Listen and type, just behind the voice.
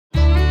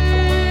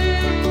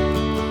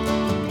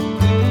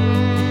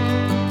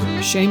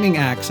Shaming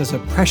acts as a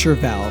pressure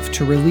valve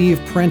to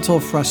relieve parental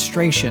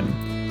frustration.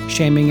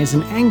 Shaming is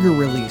an anger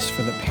release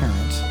for the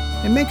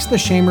parent. It makes the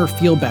shamer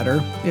feel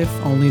better, if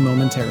only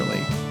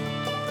momentarily.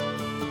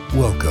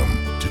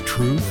 Welcome to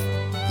Truth,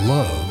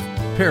 Love,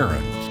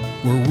 Parent,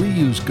 where we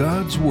use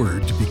God's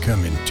Word to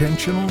become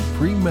intentional,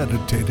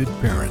 premeditated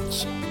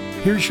parents.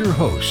 Here's your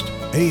host,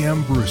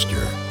 A.M.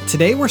 Brewster.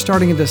 Today we're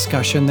starting a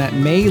discussion that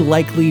may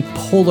likely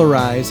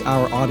polarize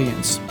our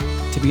audience.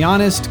 To be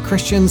honest,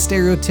 Christians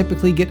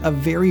stereotypically get a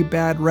very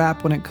bad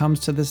rap when it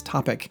comes to this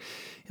topic.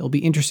 It'll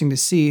be interesting to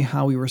see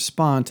how we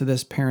respond to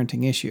this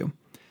parenting issue.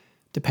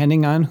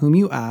 Depending on whom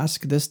you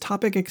ask, this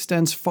topic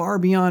extends far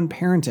beyond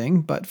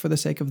parenting, but for the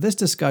sake of this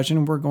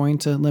discussion, we're going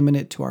to limit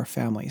it to our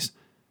families.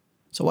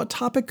 So what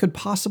topic could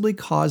possibly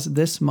cause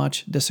this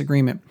much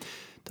disagreement?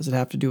 Does it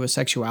have to do with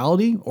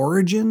sexuality,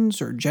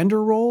 origins, or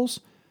gender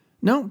roles?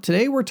 No,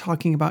 today we're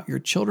talking about your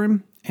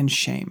children and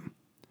shame.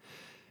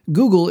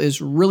 Google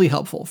is really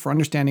helpful for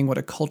understanding what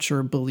a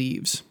culture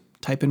believes.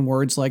 Type in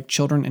words like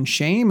children and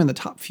shame, and the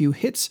top few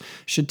hits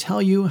should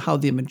tell you how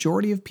the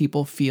majority of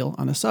people feel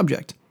on a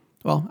subject.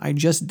 Well, I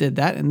just did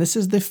that, and this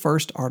is the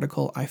first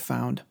article I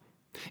found.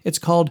 It's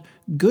called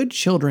Good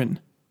Children,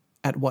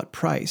 At What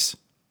Price?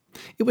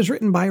 It was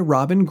written by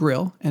Robin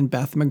Grill and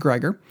Beth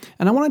McGregor,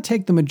 and I want to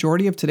take the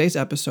majority of today's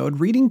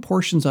episode reading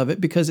portions of it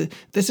because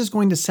this is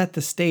going to set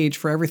the stage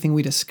for everything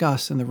we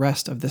discuss in the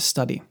rest of this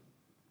study.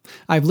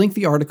 I've linked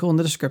the article in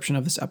the description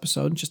of this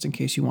episode, just in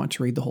case you want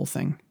to read the whole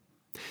thing.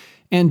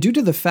 And due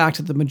to the fact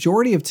that the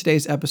majority of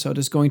today's episode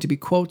is going to be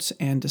quotes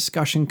and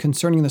discussion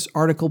concerning this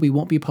article, we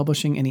won't be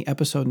publishing any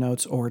episode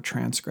notes or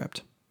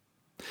transcript.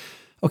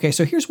 Okay,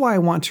 so here's why I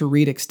want to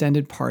read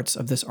extended parts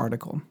of this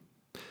article.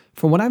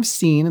 From what I've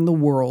seen in the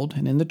world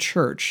and in the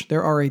church,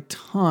 there are a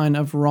ton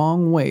of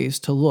wrong ways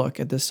to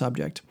look at this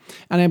subject,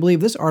 and I believe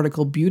this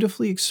article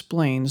beautifully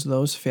explains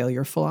those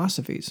failure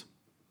philosophies.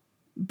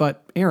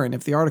 But Aaron,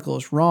 if the article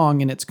is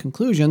wrong in its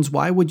conclusions,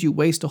 why would you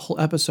waste a whole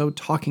episode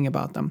talking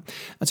about them?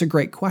 That's a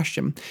great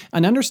question.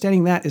 And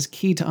understanding that is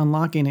key to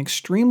unlocking an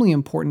extremely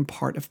important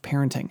part of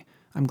parenting.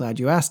 I'm glad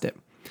you asked it.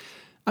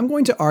 I'm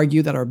going to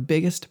argue that our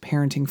biggest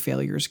parenting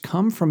failures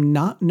come from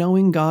not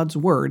knowing God's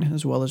Word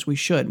as well as we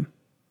should.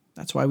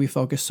 That's why we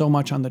focus so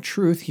much on the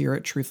truth here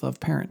at Truth, Love,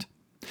 Parent.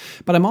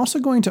 But I'm also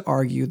going to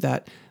argue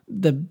that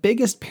the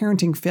biggest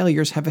parenting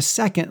failures have a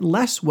second,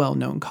 less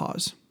well-known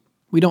cause.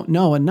 We don't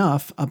know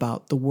enough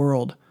about the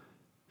world.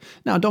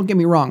 Now, don't get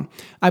me wrong.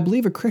 I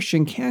believe a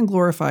Christian can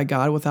glorify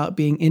God without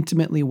being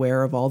intimately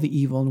aware of all the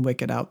evil and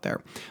wicked out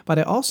there. But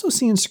I also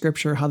see in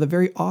Scripture how the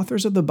very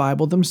authors of the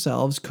Bible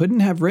themselves couldn't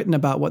have written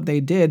about what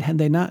they did had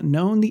they not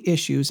known the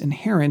issues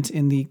inherent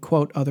in the,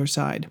 quote, other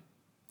side.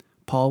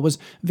 Paul was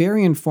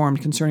very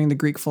informed concerning the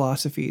Greek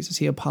philosophies as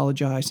he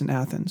apologized in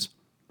Athens.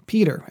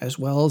 Peter, as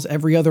well as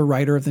every other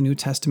writer of the New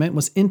Testament,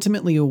 was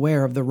intimately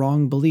aware of the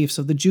wrong beliefs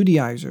of the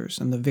Judaizers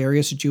and the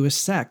various Jewish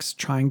sects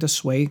trying to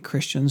sway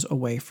Christians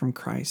away from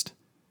Christ.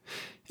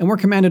 And we're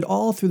commanded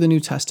all through the New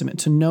Testament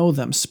to know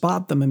them,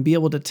 spot them, and be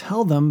able to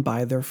tell them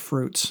by their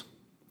fruits.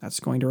 That's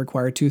going to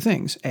require two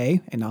things: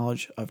 A, a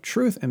knowledge of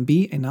truth, and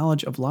B, a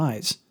knowledge of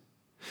lies.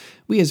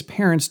 We as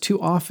parents too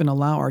often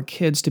allow our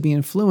kids to be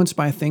influenced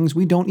by things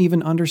we don't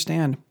even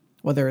understand.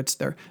 Whether it's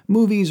their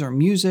movies or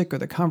music or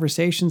the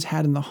conversations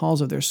had in the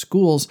halls of their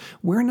schools,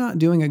 we're not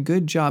doing a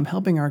good job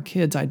helping our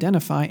kids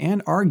identify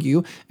and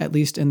argue, at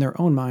least in their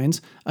own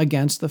minds,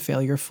 against the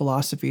failure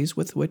philosophies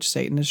with which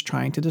Satan is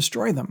trying to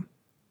destroy them.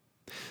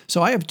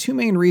 So I have two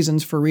main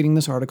reasons for reading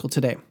this article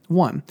today.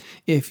 One,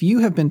 if you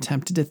have been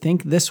tempted to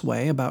think this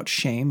way about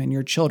shame and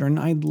your children,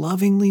 I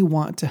lovingly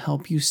want to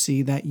help you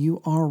see that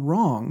you are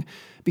wrong,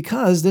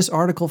 because this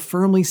article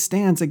firmly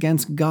stands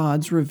against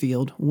God's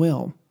revealed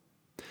will.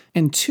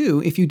 And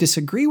two, if you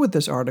disagree with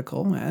this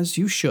article, as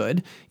you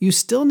should, you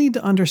still need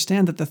to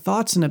understand that the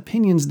thoughts and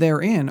opinions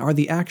therein are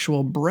the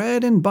actual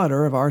bread and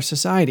butter of our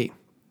society.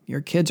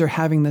 Your kids are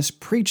having this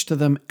preached to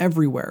them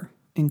everywhere,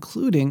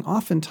 including,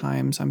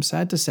 oftentimes, I'm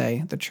sad to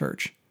say, the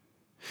church.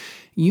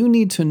 You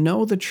need to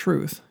know the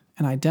truth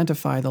and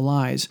identify the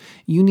lies.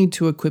 You need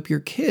to equip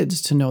your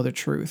kids to know the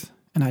truth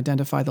and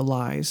identify the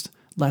lies,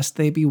 lest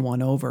they be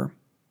won over.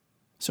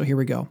 So here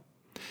we go.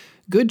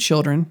 Good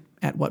Children,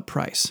 At What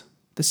Price?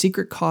 The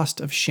Secret Cost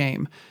of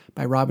Shame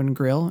by Robin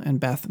Grill and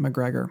Beth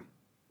McGregor.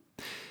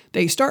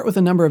 They start with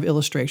a number of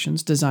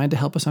illustrations designed to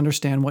help us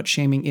understand what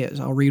shaming is.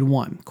 I'll read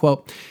one.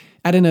 Quote,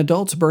 at an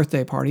adult's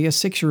birthday party, a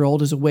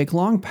 6-year-old is awake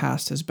long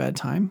past his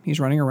bedtime.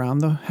 He's running around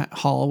the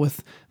hall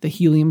with the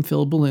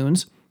helium-filled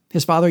balloons.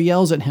 His father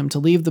yells at him to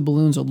leave the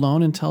balloons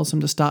alone and tells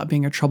him to stop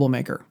being a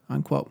troublemaker,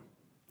 unquote.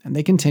 And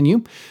they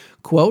continue,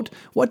 quote,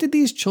 what did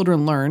these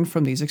children learn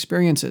from these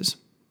experiences?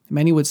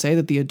 Many would say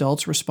that the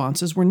adult's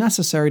responses were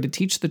necessary to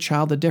teach the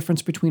child the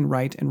difference between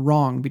right and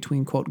wrong,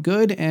 between, quote,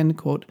 good and,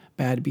 quote,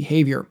 bad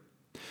behavior.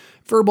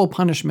 Verbal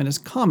punishment is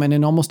common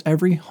in almost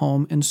every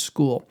home and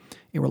school.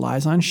 It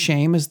relies on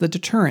shame as the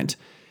deterrent,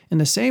 in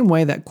the same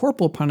way that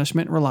corporal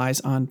punishment relies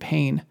on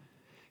pain.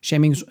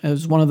 Shaming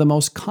is one of the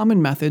most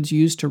common methods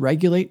used to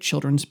regulate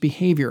children's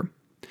behavior.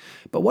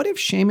 But what if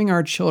shaming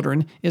our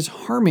children is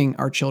harming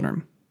our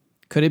children?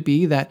 Could it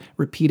be that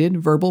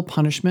repeated verbal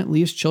punishment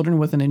leaves children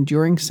with an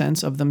enduring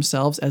sense of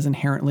themselves as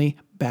inherently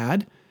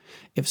bad?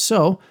 If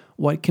so,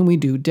 what can we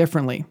do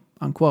differently?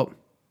 Unquote.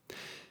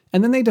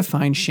 And then they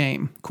define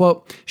shame.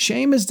 Quote,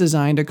 shame is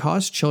designed to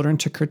cause children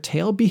to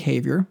curtail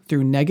behavior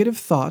through negative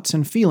thoughts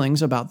and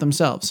feelings about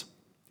themselves.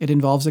 It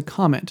involves a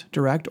comment,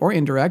 direct or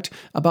indirect,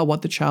 about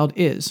what the child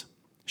is.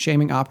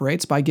 Shaming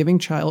operates by giving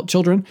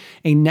children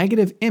a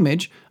negative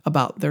image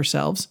about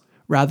themselves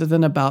rather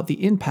than about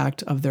the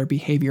impact of their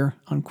behavior,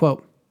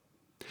 unquote.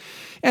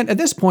 And at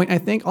this point, I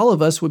think all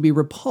of us would be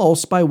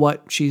repulsed by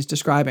what she's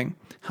describing.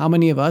 How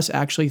many of us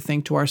actually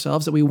think to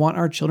ourselves that we want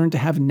our children to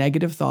have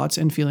negative thoughts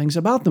and feelings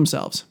about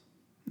themselves?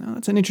 Now,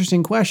 that's an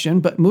interesting question,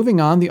 but moving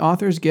on, the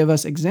authors give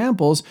us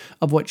examples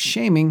of what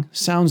shaming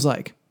sounds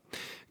like.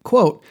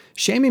 Quote,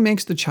 shaming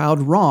makes the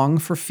child wrong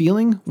for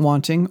feeling,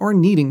 wanting, or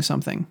needing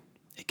something.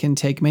 It can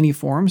take many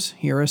forms.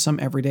 Here are some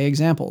everyday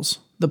examples.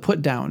 The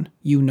put down,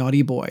 you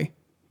naughty boy.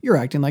 You're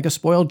acting like a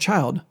spoiled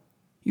child.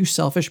 You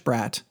selfish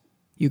brat.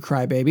 You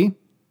crybaby.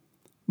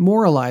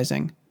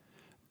 Moralizing.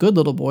 Good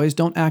little boys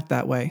don't act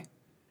that way.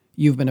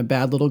 You've been a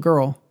bad little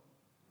girl.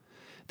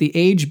 The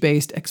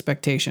age-based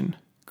expectation.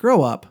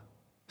 Grow up.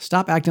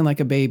 Stop acting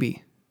like a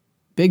baby.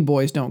 Big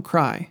boys don't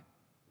cry.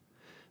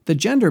 The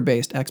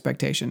gender-based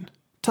expectation.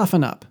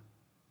 Toughen up.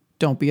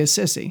 Don't be a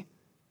sissy.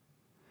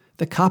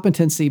 The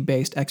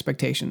competency-based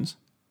expectations.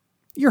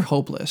 You're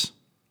hopeless.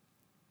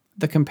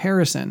 The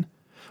comparison.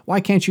 Why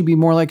can't you be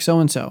more like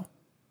so-and-so?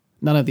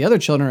 None of the other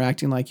children are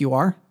acting like you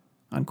are.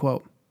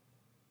 Unquote.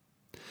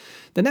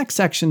 The next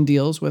section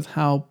deals with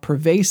how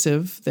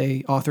pervasive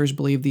the authors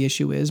believe the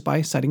issue is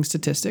by citing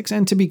statistics,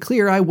 and to be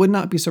clear, I would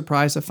not be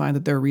surprised to find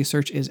that their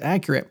research is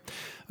accurate.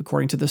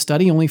 According to the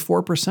study, only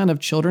 4% of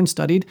children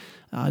studied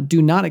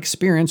do not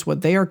experience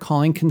what they are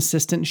calling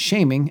consistent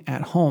shaming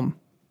at home.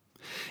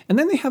 And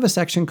then they have a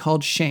section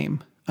called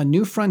Shame, a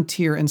new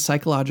frontier in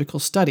psychological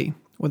study,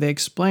 where they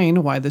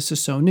explain why this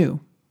is so new.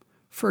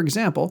 For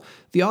example,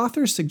 the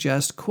authors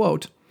suggest,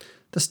 quote,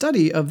 the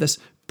study of this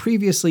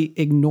previously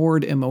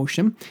ignored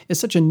emotion is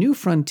such a new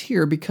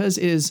frontier because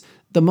it is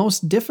the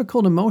most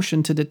difficult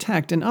emotion to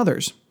detect in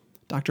others.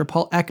 Dr.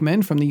 Paul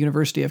Ekman from the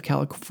University of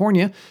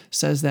California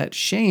says that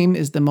shame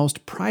is the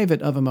most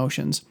private of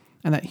emotions,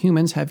 and that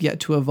humans have yet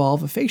to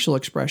evolve a facial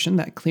expression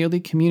that clearly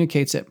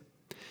communicates it.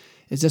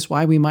 Is this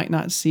why we might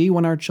not see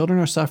when our children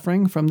are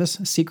suffering from this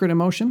secret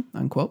emotion?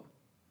 Unquote.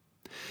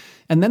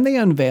 And then they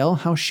unveil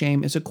how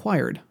shame is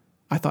acquired.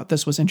 I thought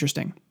this was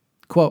interesting.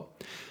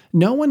 Quote,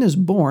 no one is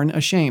born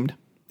ashamed.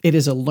 It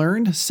is a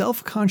learned,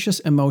 self-conscious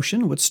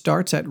emotion which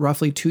starts at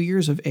roughly 2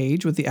 years of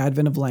age with the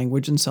advent of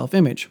language and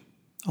self-image.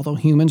 Although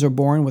humans are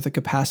born with a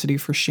capacity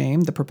for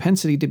shame, the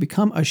propensity to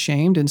become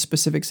ashamed in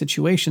specific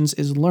situations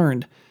is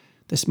learned.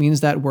 This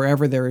means that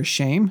wherever there is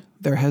shame,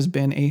 there has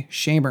been a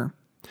shamer.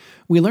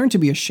 We learn to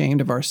be ashamed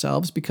of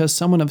ourselves because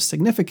someone of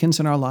significance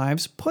in our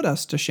lives put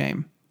us to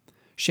shame.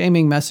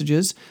 Shaming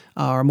messages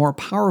are more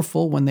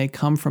powerful when they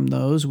come from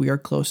those we are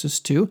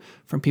closest to,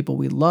 from people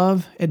we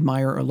love,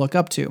 admire, or look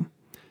up to.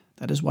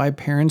 That is why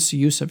parents'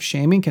 use of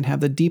shaming can have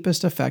the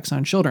deepest effects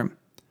on children.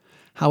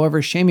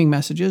 However, shaming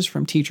messages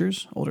from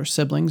teachers, older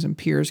siblings, and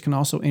peers can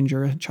also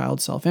injure a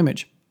child's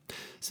self-image.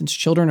 Since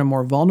children are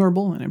more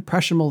vulnerable and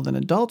impressionable than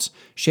adults,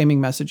 shaming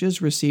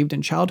messages received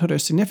in childhood are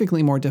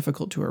significantly more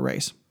difficult to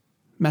erase.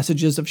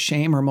 Messages of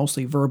shame are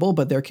mostly verbal,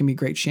 but there can be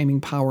great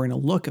shaming power in a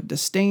look of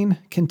disdain,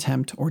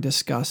 contempt, or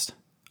disgust.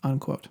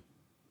 Unquote.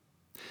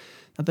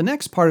 Now, the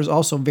next part is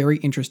also very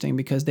interesting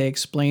because they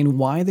explain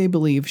why they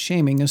believe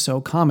shaming is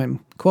so common.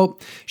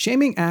 Quote,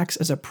 shaming acts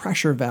as a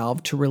pressure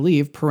valve to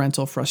relieve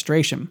parental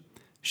frustration.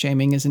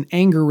 Shaming is an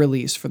anger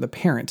release for the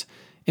parent.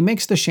 It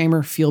makes the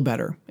shamer feel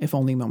better, if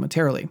only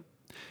momentarily.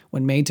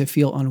 When made to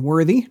feel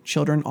unworthy,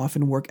 children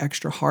often work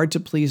extra hard to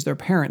please their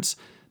parents.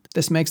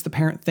 This makes the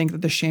parent think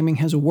that the shaming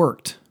has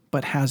worked,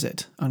 but has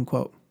it?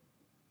 Unquote.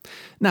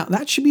 Now,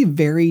 that should be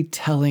very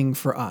telling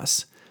for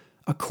us.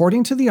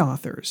 According to the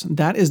authors,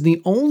 that is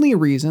the only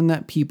reason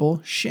that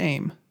people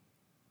shame.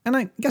 And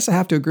I guess I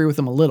have to agree with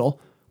them a little.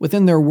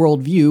 Within their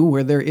worldview,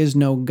 where there is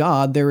no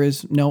God, there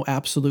is no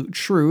absolute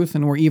truth,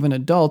 and where even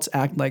adults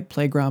act like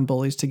playground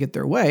bullies to get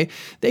their way,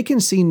 they can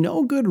see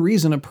no good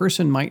reason a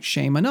person might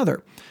shame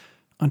another.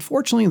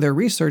 Unfortunately, their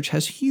research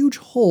has huge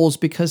holes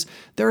because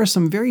there are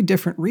some very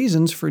different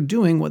reasons for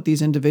doing what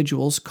these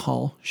individuals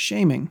call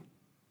shaming.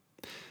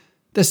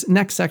 This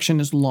next section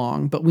is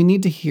long, but we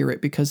need to hear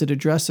it because it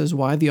addresses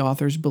why the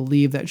authors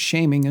believe that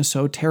shaming is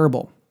so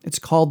terrible. It's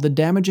called The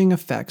Damaging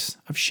Effects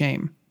of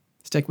Shame.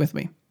 Stick with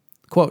me.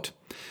 Quote,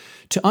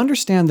 to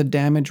understand the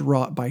damage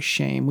wrought by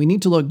shame, we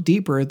need to look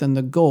deeper than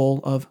the goal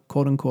of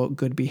quote-unquote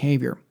good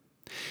behavior.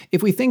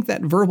 If we think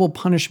that verbal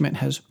punishment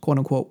has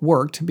quote-unquote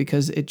worked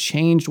because it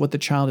changed what the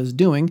child is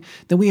doing,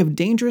 then we have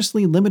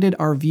dangerously limited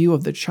our view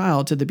of the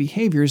child to the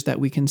behaviors that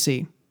we can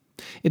see.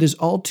 It is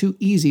all too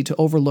easy to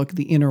overlook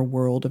the inner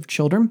world of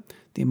children,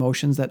 the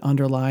emotions that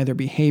underlie their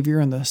behavior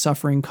and the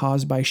suffering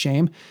caused by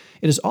shame.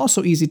 It is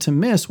also easy to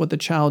miss what the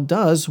child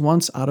does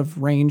once out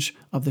of range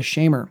of the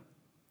shamer.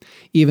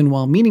 Even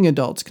well-meaning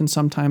adults can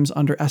sometimes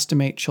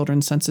underestimate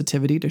children's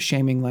sensitivity to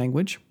shaming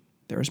language.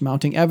 There is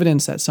mounting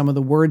evidence that some of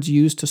the words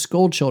used to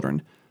scold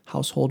children,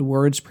 household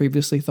words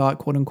previously thought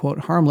quote-unquote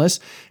harmless,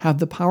 have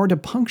the power to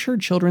puncture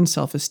children's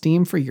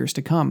self-esteem for years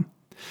to come.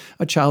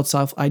 A child's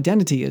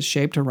self-identity is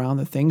shaped around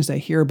the things they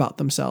hear about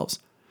themselves.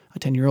 A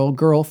 10-year-old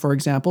girl, for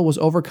example, was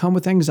overcome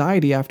with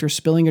anxiety after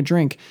spilling a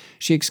drink.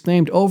 She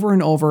exclaimed over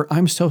and over,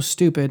 "I'm so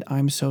stupid,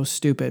 I'm so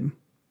stupid."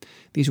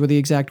 These were the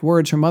exact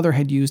words her mother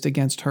had used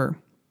against her.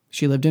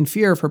 She lived in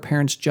fear of her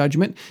parents'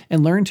 judgment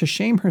and learned to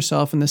shame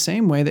herself in the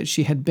same way that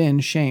she had been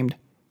shamed.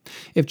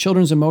 If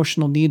children's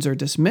emotional needs are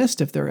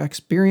dismissed, if their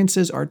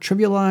experiences are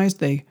trivialized,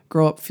 they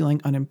grow up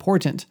feeling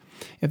unimportant.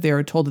 If they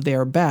are told that they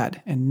are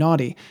bad and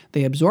naughty,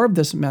 they absorb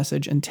this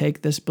message and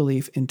take this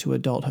belief into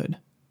adulthood.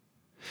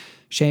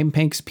 Shame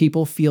makes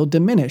people feel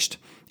diminished.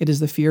 It is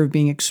the fear of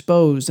being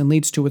exposed and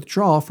leads to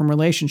withdrawal from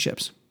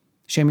relationships.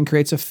 Shaming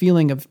creates a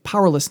feeling of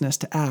powerlessness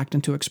to act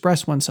and to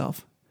express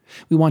oneself.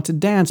 We want to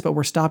dance, but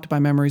we're stopped by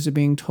memories of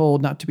being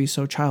told not to be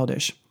so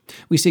childish.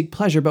 We seek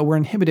pleasure, but we're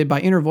inhibited by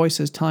inner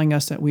voices telling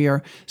us that we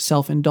are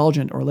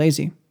self-indulgent or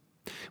lazy.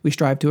 We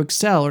strive to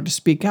excel or to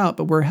speak out,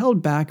 but we're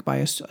held back by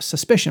a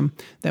suspicion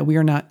that we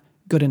are not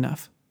good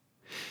enough.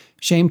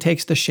 Shame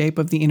takes the shape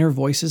of the inner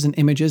voices and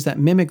images that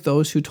mimic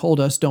those who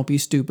told us don't be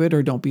stupid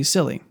or don't be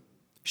silly.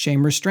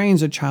 Shame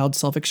restrains a child's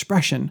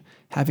self-expression.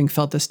 Having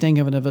felt the sting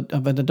of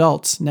an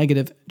adult's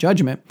negative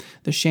judgment,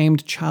 the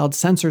shamed child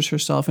censors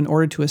herself in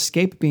order to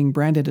escape being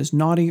branded as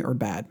naughty or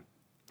bad.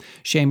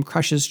 Shame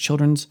crushes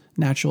children's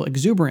natural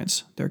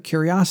exuberance, their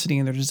curiosity,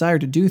 and their desire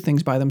to do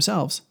things by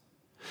themselves.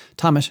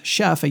 Thomas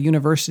Sheff, a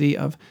University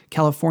of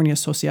California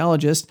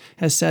sociologist,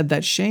 has said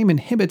that shame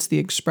inhibits the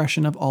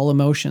expression of all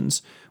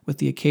emotions, with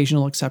the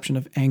occasional exception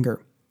of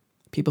anger.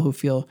 People who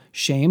feel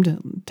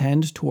shamed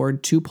tend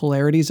toward two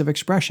polarities of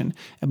expression: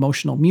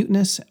 emotional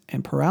muteness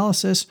and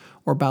paralysis,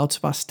 or bouts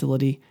of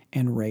hostility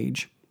and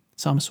rage.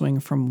 Some swing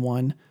from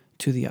one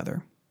to the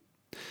other.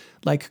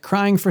 Like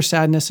crying for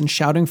sadness and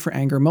shouting for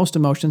anger, most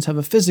emotions have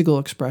a physical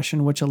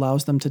expression which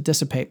allows them to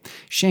dissipate.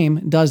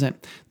 Shame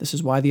doesn't. This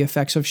is why the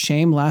effects of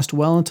shame last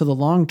well into the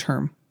long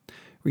term.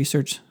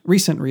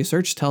 Recent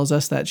research tells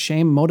us that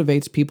shame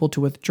motivates people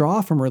to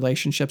withdraw from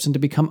relationships and to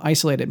become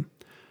isolated.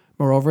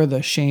 Moreover,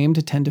 the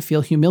shamed tend to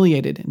feel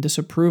humiliated and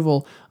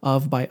disapproval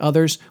of by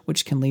others,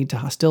 which can lead to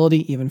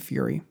hostility, even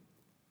fury.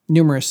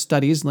 Numerous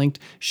studies linked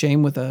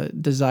shame with a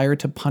desire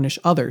to punish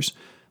others.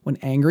 When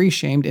angry,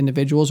 shamed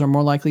individuals are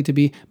more likely to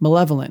be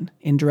malevolent,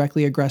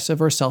 indirectly aggressive,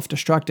 or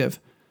self-destructive.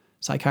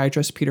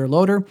 Psychiatrist Peter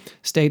Loader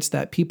states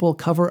that people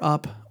cover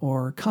up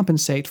or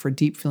compensate for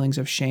deep feelings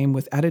of shame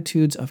with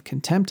attitudes of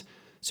contempt,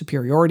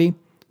 superiority,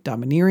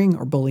 domineering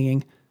or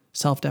bullying,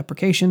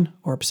 self-deprecation,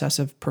 or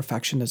obsessive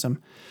perfectionism.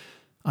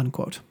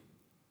 Unquote.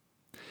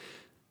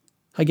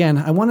 Again,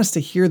 I want us to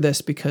hear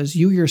this because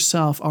you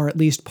yourself are at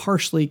least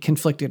partially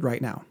conflicted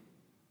right now.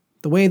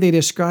 The way they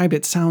described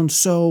it sounds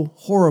so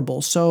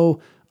horrible,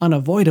 so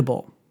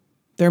unavoidable.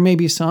 There may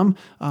be some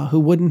who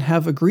wouldn't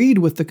have agreed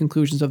with the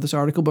conclusions of this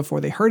article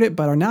before they heard it,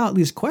 but are now at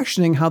least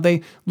questioning how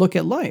they look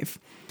at life.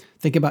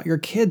 Think about your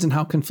kids and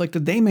how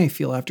conflicted they may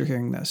feel after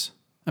hearing this.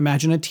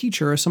 Imagine a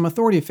teacher or some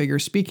authority figure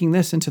speaking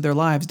this into their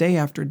lives day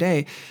after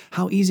day.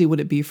 How easy would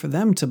it be for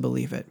them to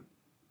believe it?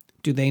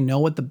 Do they know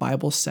what the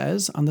Bible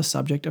says on the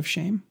subject of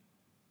shame?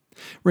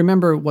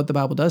 Remember what the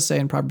Bible does say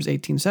in Proverbs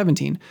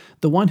 18:17.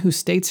 The one who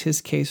states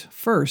his case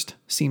first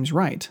seems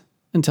right,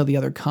 until the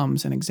other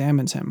comes and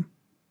examines him.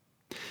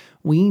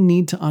 We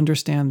need to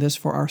understand this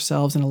for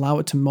ourselves and allow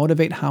it to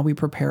motivate how we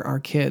prepare our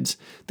kids.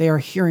 They are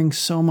hearing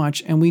so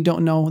much, and we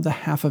don't know the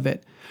half of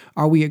it.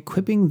 Are we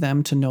equipping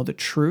them to know the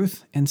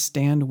truth and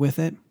stand with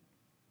it?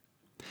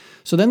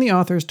 So then the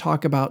authors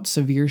talk about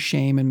severe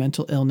shame and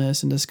mental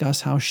illness and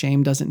discuss how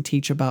shame doesn't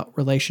teach about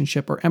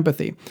relationship or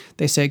empathy.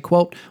 They say,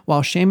 quote,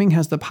 while shaming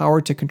has the power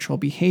to control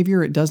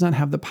behavior, it does not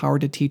have the power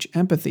to teach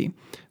empathy.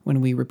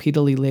 When we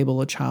repeatedly label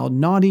a child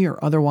naughty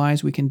or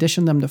otherwise, we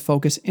condition them to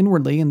focus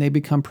inwardly and they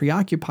become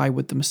preoccupied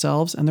with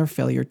themselves and their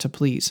failure to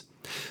please.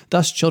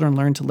 Thus, children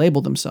learn to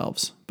label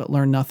themselves, but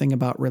learn nothing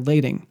about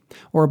relating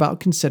or about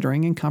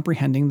considering and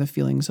comprehending the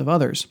feelings of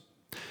others.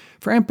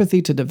 For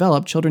empathy to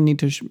develop, children need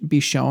to be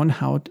shown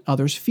how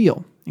others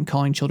feel. In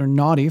calling children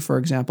naughty, for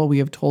example, we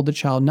have told the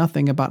child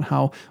nothing about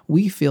how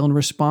we feel in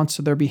response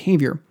to their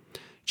behavior.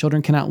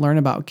 Children cannot learn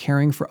about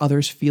caring for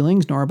others'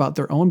 feelings nor about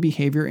their own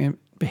behavior and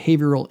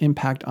behavioral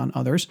impact on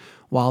others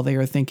while they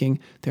are thinking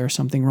there's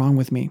something wrong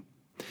with me.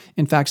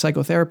 In fact,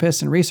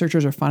 psychotherapists and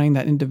researchers are finding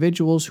that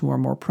individuals who are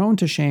more prone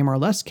to shame are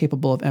less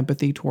capable of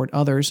empathy toward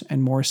others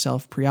and more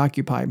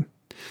self-preoccupied.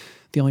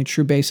 The only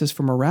true basis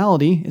for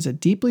morality is a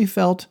deeply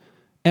felt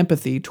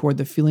empathy toward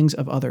the feelings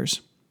of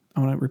others.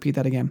 I want to repeat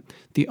that again.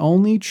 The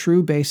only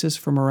true basis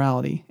for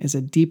morality is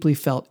a deeply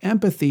felt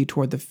empathy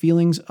toward the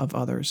feelings of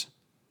others.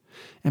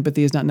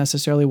 Empathy is not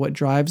necessarily what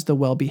drives the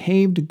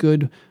well-behaved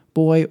good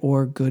boy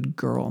or good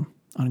girl,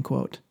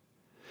 unquote.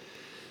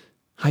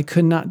 I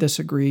could not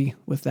disagree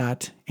with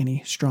that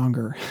any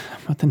stronger.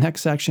 But the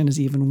next section is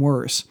even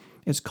worse.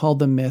 It's called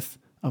the myth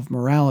of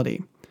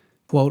morality.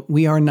 Quote,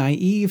 we are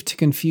naive to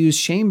confuse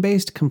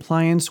shame-based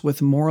compliance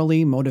with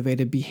morally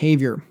motivated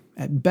behavior.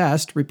 At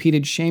best,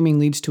 repeated shaming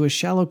leads to a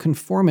shallow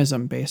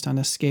conformism based on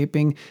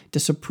escaping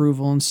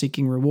disapproval and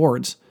seeking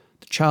rewards.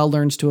 The child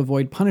learns to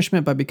avoid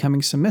punishment by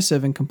becoming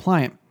submissive and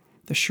compliant.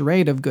 The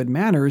charade of good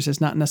manners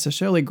is not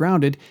necessarily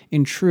grounded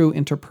in true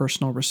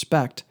interpersonal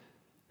respect.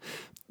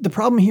 The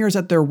problem here is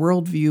that their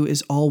worldview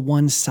is all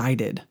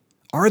one-sided.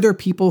 Are there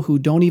people who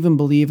don't even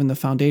believe in the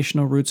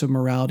foundational roots of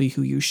morality,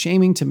 who use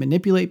shaming to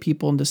manipulate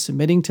people into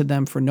submitting to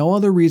them for no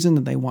other reason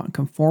than they want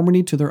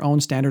conformity to their own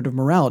standard of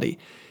morality?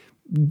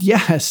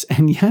 Yes,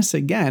 and yes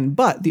again,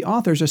 but the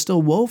authors are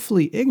still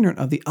woefully ignorant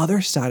of the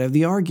other side of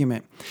the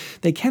argument.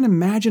 They can't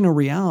imagine a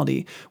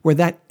reality where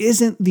that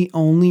isn't the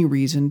only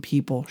reason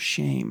people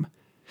shame.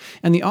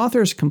 And the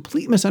author's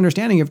complete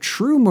misunderstanding of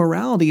true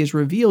morality is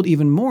revealed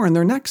even more in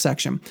their next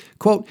section.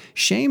 Quote,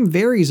 shame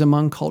varies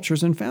among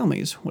cultures and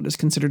families. What is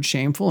considered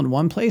shameful in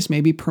one place may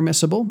be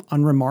permissible,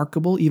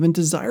 unremarkable, even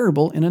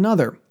desirable in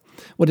another.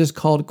 What is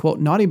called, quote,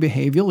 naughty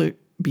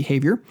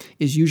behavior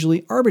is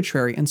usually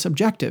arbitrary and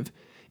subjective.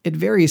 It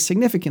varies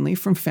significantly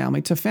from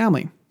family to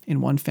family.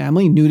 In one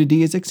family,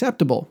 nudity is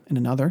acceptable, in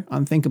another,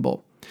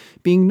 unthinkable.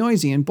 Being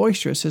noisy and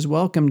boisterous is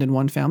welcomed in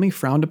one family,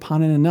 frowned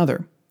upon in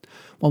another.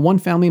 While one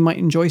family might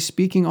enjoy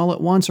speaking all at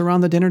once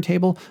around the dinner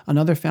table,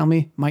 another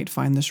family might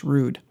find this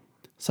rude.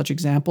 Such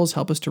examples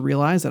help us to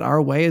realize that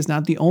our way is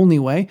not the only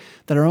way,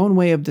 that our own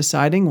way of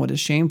deciding what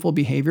is shameful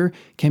behavior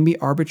can be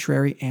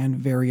arbitrary and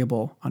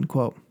variable,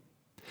 unquote.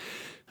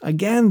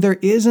 Again, there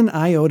is an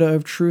iota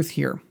of truth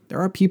here. There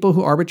are people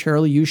who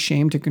arbitrarily use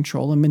shame to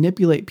control and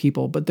manipulate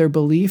people, but their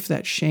belief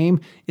that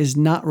shame is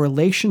not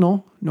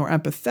relational nor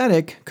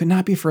empathetic could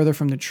not be further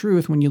from the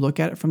truth when you look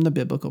at it from the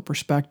biblical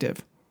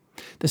perspective.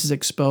 This is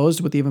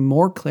exposed with even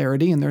more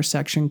clarity in their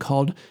section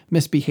called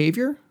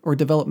Misbehavior or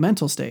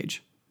Developmental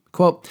Stage.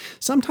 Quote,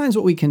 sometimes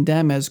what we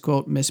condemn as,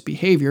 quote,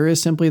 misbehavior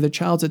is simply the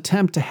child's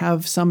attempt to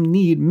have some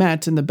need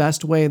met in the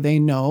best way they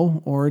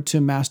know or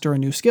to master a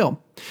new skill.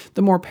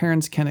 The more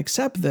parents can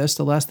accept this,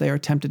 the less they are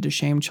tempted to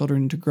shame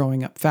children into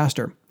growing up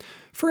faster.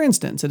 For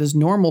instance, it is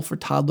normal for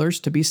toddlers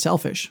to be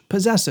selfish,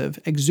 possessive,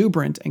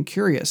 exuberant, and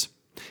curious.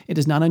 It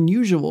is not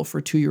unusual for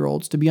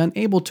 2-year-olds to be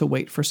unable to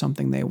wait for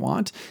something they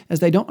want,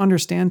 as they don't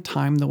understand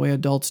time the way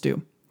adults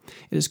do.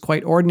 It is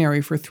quite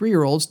ordinary for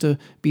 3-year-olds to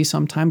be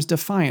sometimes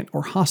defiant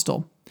or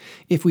hostile.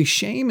 If we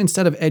shame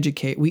instead of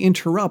educate, we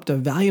interrupt a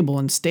valuable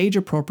and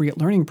stage-appropriate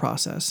learning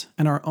process,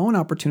 and our own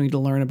opportunity to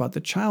learn about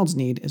the child's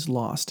need is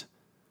lost.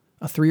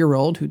 A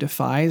 3-year-old who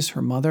defies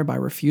her mother by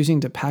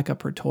refusing to pack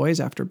up her toys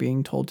after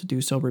being told to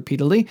do so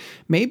repeatedly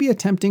may be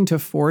attempting to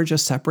forge a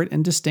separate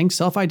and distinct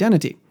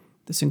self-identity.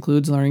 This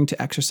includes learning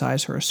to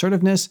exercise her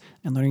assertiveness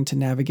and learning to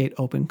navigate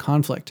open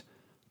conflict.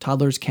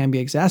 Toddlers can be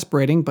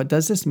exasperating, but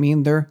does this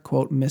mean they're,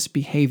 quote,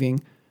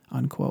 misbehaving,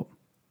 unquote?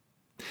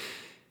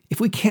 If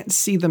we can't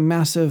see the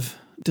massive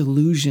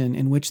delusion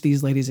in which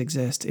these ladies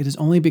exist, it is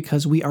only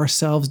because we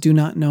ourselves do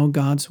not know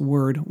God's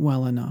word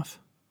well enough.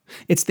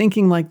 It's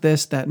thinking like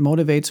this that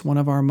motivates one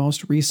of our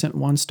most recent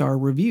 1-star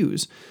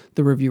reviews.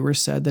 The reviewer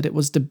said that it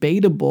was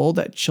debatable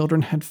that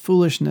children had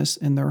foolishness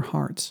in their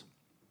hearts.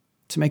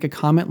 To make a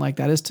comment like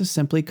that is to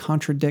simply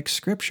contradict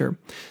Scripture.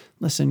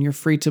 Listen, you're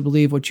free to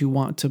believe what you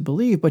want to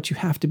believe, but you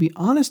have to be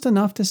honest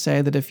enough to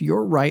say that if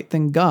you're right,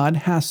 then God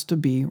has to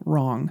be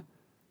wrong.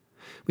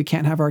 We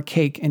can't have our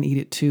cake and eat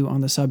it too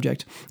on the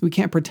subject. We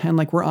can't pretend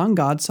like we're on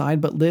God's side,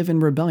 but live in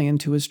rebellion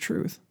to His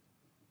truth.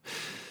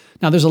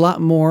 Now, there's a lot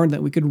more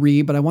that we could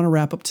read, but I want to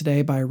wrap up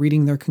today by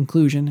reading their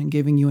conclusion and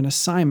giving you an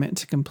assignment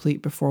to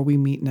complete before we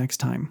meet next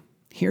time.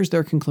 Here's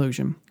their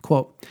conclusion.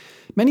 Quote,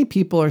 many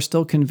people are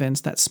still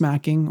convinced that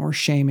smacking or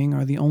shaming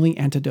are the only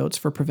antidotes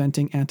for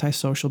preventing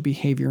antisocial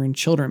behavior in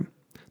children.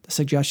 The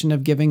suggestion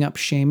of giving up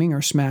shaming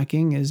or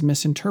smacking is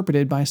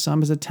misinterpreted by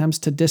some as attempts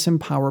to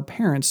disempower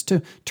parents,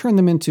 to turn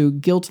them into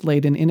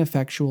guilt-laden,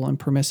 ineffectual, and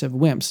permissive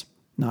wimps.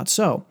 Not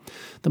so.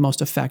 The most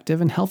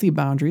effective and healthy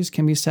boundaries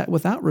can be set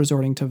without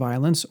resorting to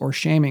violence or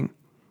shaming.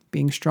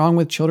 Being strong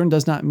with children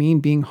does not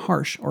mean being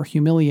harsh or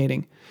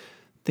humiliating.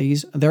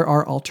 There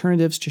are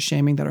alternatives to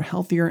shaming that are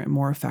healthier and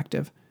more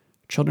effective.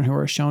 Children who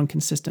are shown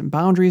consistent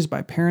boundaries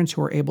by parents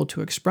who are able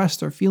to express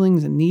their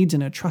feelings and needs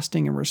in a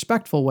trusting and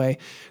respectful way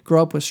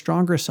grow up with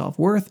stronger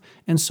self-worth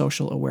and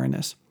social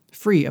awareness,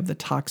 free of the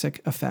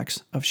toxic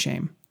effects of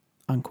shame,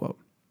 unquote.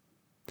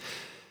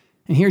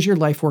 And here's your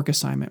life work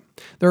assignment.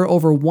 There are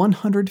over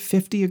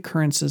 150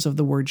 occurrences of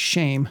the word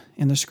shame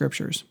in the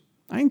Scriptures.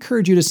 I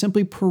encourage you to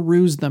simply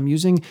peruse them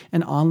using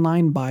an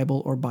online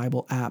Bible or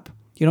Bible app.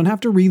 You don't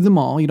have to read them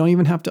all. You don't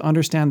even have to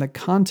understand the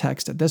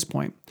context at this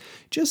point.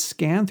 Just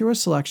scan through a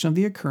selection of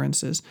the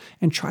occurrences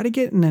and try to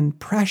get an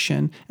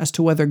impression as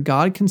to whether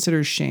God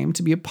considers shame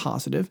to be a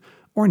positive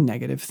or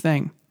negative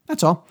thing.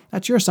 That's all.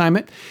 That's your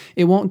assignment.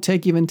 It won't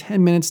take even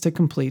 10 minutes to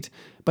complete,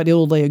 but it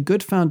will lay a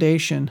good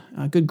foundation,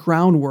 a good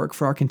groundwork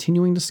for our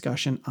continuing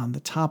discussion on the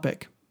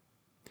topic.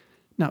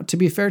 Now, to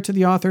be fair to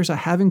the authors, I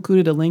have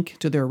included a link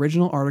to their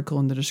original article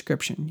in the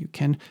description. You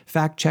can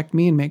fact check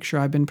me and make sure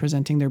I've been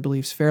presenting their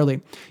beliefs fairly.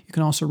 You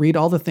can also read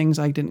all the things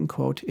I didn't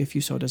quote if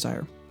you so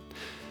desire.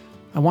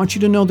 I want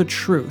you to know the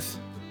truth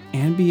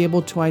and be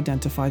able to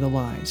identify the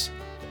lies.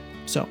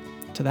 So,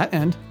 to that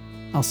end,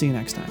 I'll see you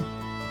next time.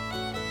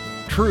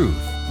 Truth,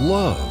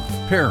 Love,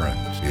 Parent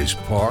is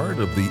part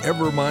of the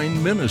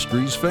Evermind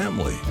Ministries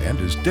family and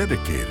is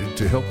dedicated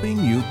to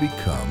helping you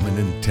become an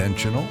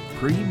intentional,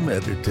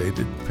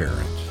 premeditated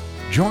parent.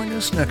 Join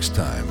us next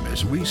time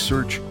as we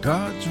search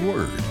God's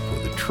Word for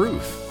the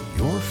truth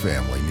your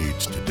family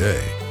needs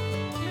today.